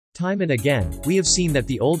Time and again, we have seen that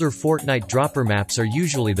the older Fortnite dropper maps are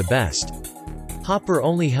usually the best. Hopper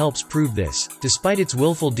only helps prove this, despite its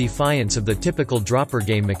willful defiance of the typical dropper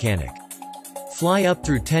game mechanic. Fly up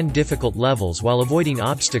through 10 difficult levels while avoiding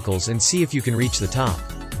obstacles and see if you can reach the top.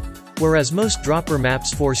 Whereas most dropper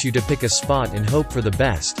maps force you to pick a spot and hope for the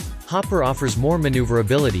best, Hopper offers more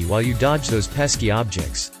maneuverability while you dodge those pesky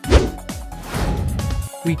objects.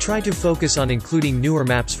 We try to focus on including newer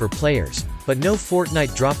maps for players, but no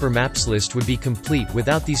Fortnite dropper maps list would be complete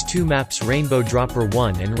without these two maps. Rainbow Dropper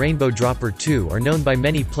 1 and Rainbow Dropper 2 are known by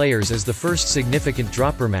many players as the first significant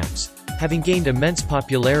dropper maps, having gained immense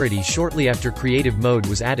popularity shortly after creative mode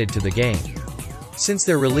was added to the game. Since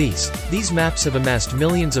their release, these maps have amassed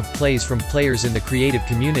millions of plays from players in the creative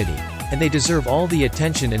community, and they deserve all the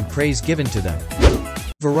attention and praise given to them.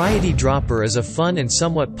 Variety Dropper is a fun and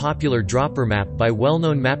somewhat popular dropper map by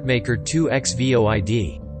well-known mapmaker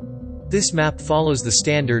 2xvoid. This map follows the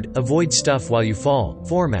standard, avoid stuff while you fall,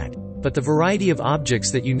 format, but the variety of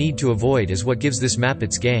objects that you need to avoid is what gives this map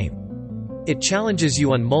its game. It challenges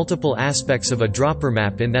you on multiple aspects of a dropper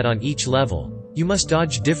map in that on each level, you must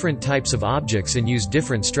dodge different types of objects and use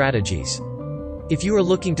different strategies. If you are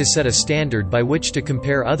looking to set a standard by which to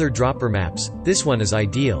compare other dropper maps, this one is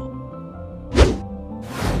ideal.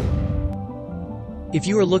 If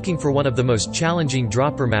you are looking for one of the most challenging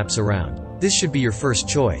dropper maps around, this should be your first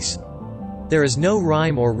choice. There is no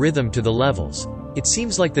rhyme or rhythm to the levels. It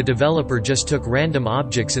seems like the developer just took random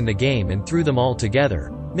objects in the game and threw them all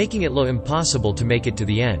together, making it impossible to make it to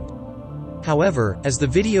the end. However, as the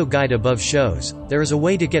video guide above shows, there is a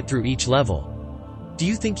way to get through each level. Do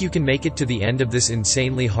you think you can make it to the end of this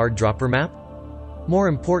insanely hard dropper map? More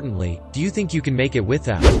importantly, do you think you can make it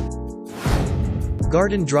without?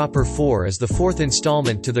 Garden Dropper 4 is the fourth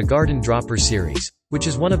installment to the Garden Dropper series, which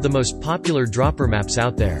is one of the most popular dropper maps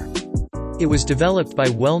out there. It was developed by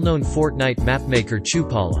well-known Fortnite mapmaker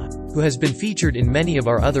Chupala, who has been featured in many of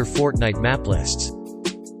our other Fortnite map lists.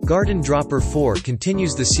 Garden Dropper 4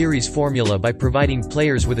 continues the series formula by providing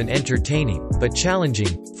players with an entertaining, but challenging,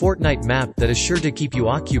 Fortnite map that is sure to keep you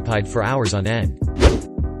occupied for hours on end.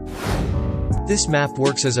 This map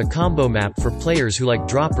works as a combo map for players who like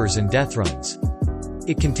droppers and deathruns.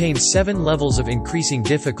 It contains 7 levels of increasing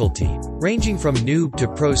difficulty, ranging from noob to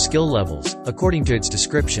pro skill levels, according to its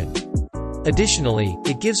description. Additionally,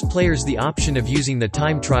 it gives players the option of using the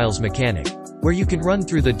time trials mechanic, where you can run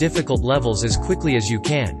through the difficult levels as quickly as you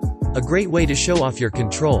can, a great way to show off your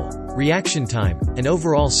control, reaction time, and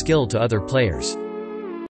overall skill to other players.